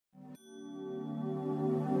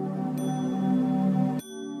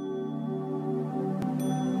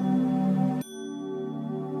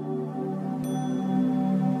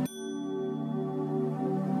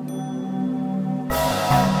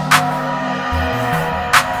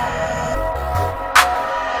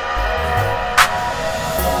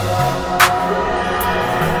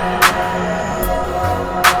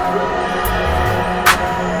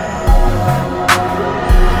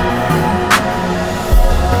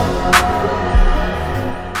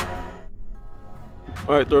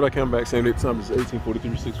All right, third eye cam back, same date time is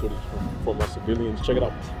 1843, 640 for my civilians. Check it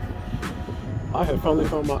out. I have finally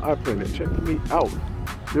found my iPlanet. Check me out.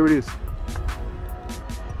 There it is.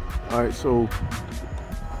 All right, so,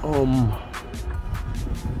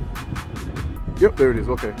 yep, there it is.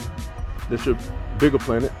 Okay, there's your bigger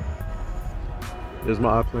planet. There's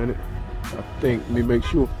my iPlanet. I think. Let me make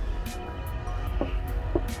sure.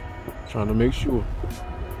 Trying to make sure.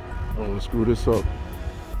 I don't want to screw this up.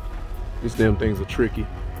 These damn things are tricky.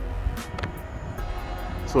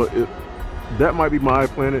 So that might be my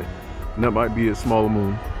planet, and that might be a smaller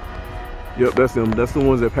moon. Yep, that's them. That's the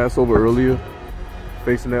ones that passed over earlier,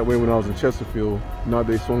 facing that way when I was in Chesterfield. Now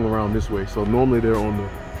they swung around this way. So normally they're on the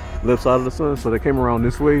left side of the sun. So they came around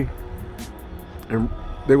this way, and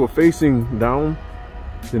they were facing down.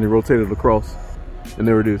 Then they rotated across, and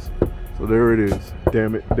there it is. So there it is.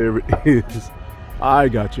 Damn it, there it is. I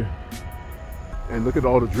got you. And look at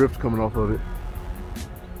all the drift coming off of it.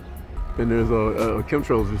 And there's a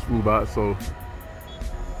chemtrails just flew by, so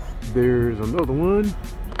there's another one.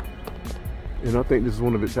 And I think this is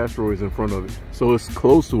one of its asteroids in front of it. So it's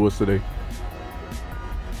close to us today.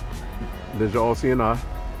 There's your all-seeing eye.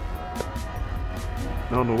 I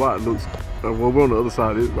don't know why it looks, well, we're on the other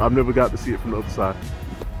side. I've never got to see it from the other side.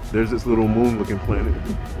 There's this little moon-looking planet.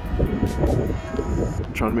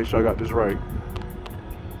 I'm trying to make sure I got this right.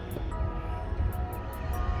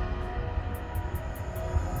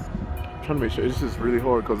 Trying to make sure. It's just really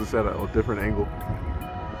hard because it's at a different angle.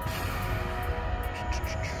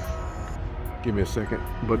 Give me a second.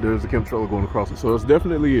 But there's a chemtrail going across it, so it's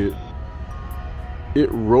definitely it. It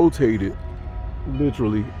rotated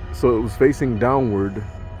literally, so it was facing downward,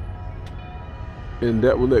 and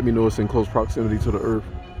that would let me know it's in close proximity to the Earth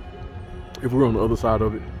if we're on the other side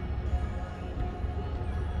of it.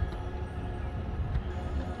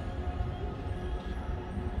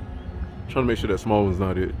 Trying to make sure that small one's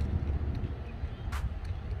not it.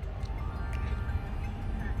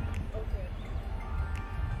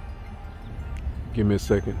 Give me a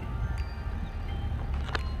second.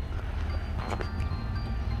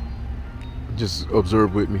 Just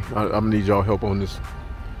observe with me. I'm gonna need y'all help on this,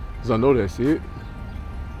 because I know that's it,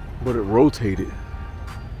 but it rotated.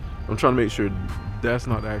 I'm trying to make sure that's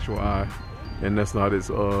not the actual eye, and that's not its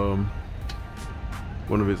one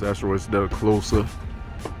of its asteroids that are closer.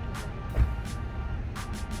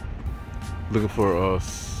 Looking for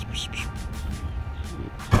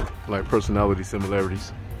like personality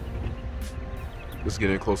similarities. Let's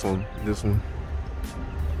get in close on this one.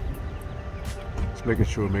 Just making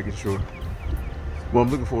sure. What I'm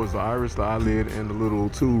looking for is the iris, the eyelid, and the little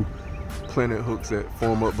two planet hooks that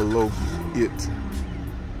form up below it.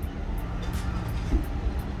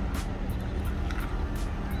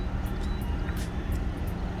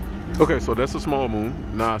 Okay, so that's a small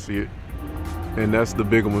moon. Now I see it. And that's the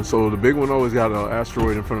bigger one. So the big one always got an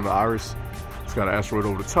asteroid in front of the iris. It's got an asteroid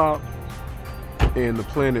over the top. And the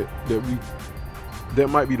planet that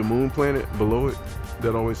might be the moon planet below it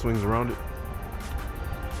that always swings around it.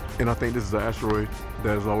 And I think this is an asteroid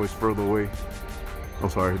that is always further away. I'm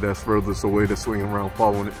sorry, that's furthest away, that's swinging around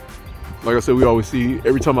following it. Like I said, we always see,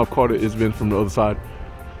 every time I've caught it, it's been from the other side.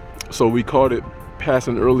 So we caught it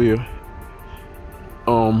passing earlier.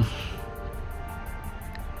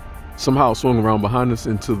 Somehow swung around behind us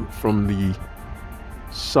from the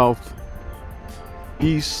southeast.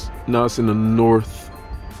 Now it's in the north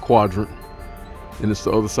quadrant, and it's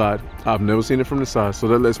the other side. I've never seen it from the side, so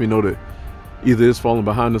that lets me know that either it's falling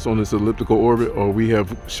behind us on its elliptical orbit, or we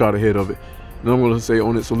have shot ahead of it. And I'm going to say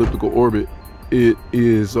on its elliptical orbit, it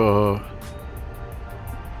is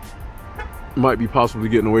might be possibly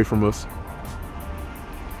getting away from us,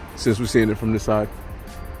 since we're seeing it from this side.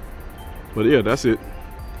 But yeah, that's it.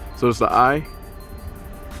 So it's the eye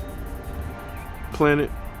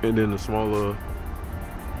planet, and then the smaller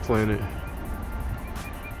planet,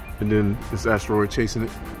 and then this asteroid chasing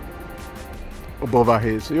it above our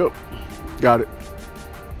heads. Yep, got it.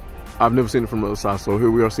 I've never seen it from the other side, so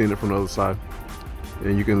here we are seeing it from the other side,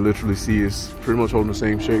 and you can literally see it's pretty much holding the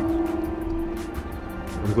same shape.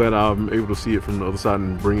 I'm glad I'm able to see it from the other side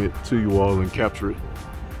and bring it to you all and capture it.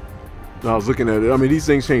 Now I was looking at it. I mean, these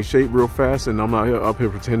things change shape real fast, and I'm not up here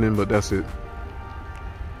pretending, but that's it.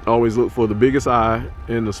 I always look for the biggest eye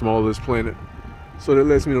and the smallest planet. So that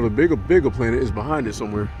lets me know the bigger planet is behind it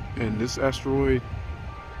somewhere. And this asteroid,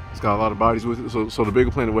 it's got a lot of bodies with it. So the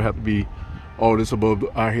bigger planet would have to be all this above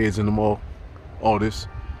our heads in the mall. All this.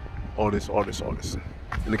 And the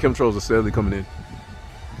chemtrails are steadily coming in.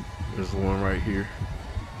 There's the one right here.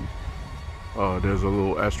 There's a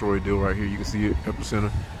little asteroid deal right here. You can see it,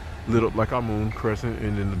 epicenter. Lit up like our moon crescent,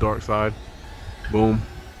 and then the dark side, boom.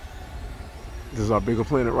 This is our bigger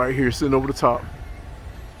planet right here sitting over the top,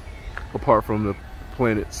 apart from the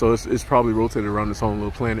planet. So it's probably rotated around its own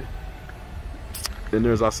little planet. Then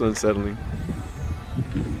there's our sun settling.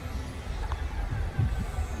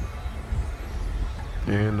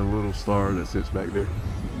 And the little star that sits back there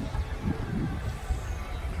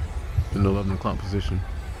in the 11 o'clock position.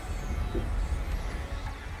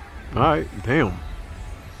 All right, damn.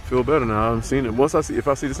 Feel better now. I've seen it. If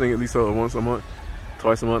I see this thing at least once a month,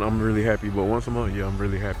 twice a month, I'm really happy. But once a month, yeah, I'm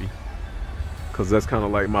really happy. Cause that's kind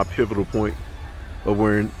of like my pivotal point of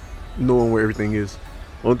knowing where everything is.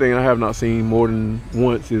 Only thing I have not seen more than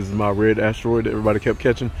once is my red asteroid that everybody kept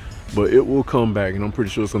catching, but it will come back, and I'm pretty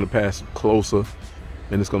sure it's gonna pass closer,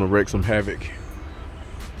 and it's gonna wreak some havoc.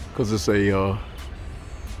 Cause it's a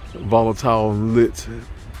volatile lit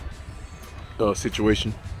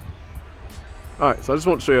situation. All right, so I just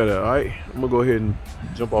want to show you that. All right, I'm gonna go ahead and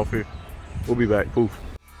jump off here. We'll be back. Poof.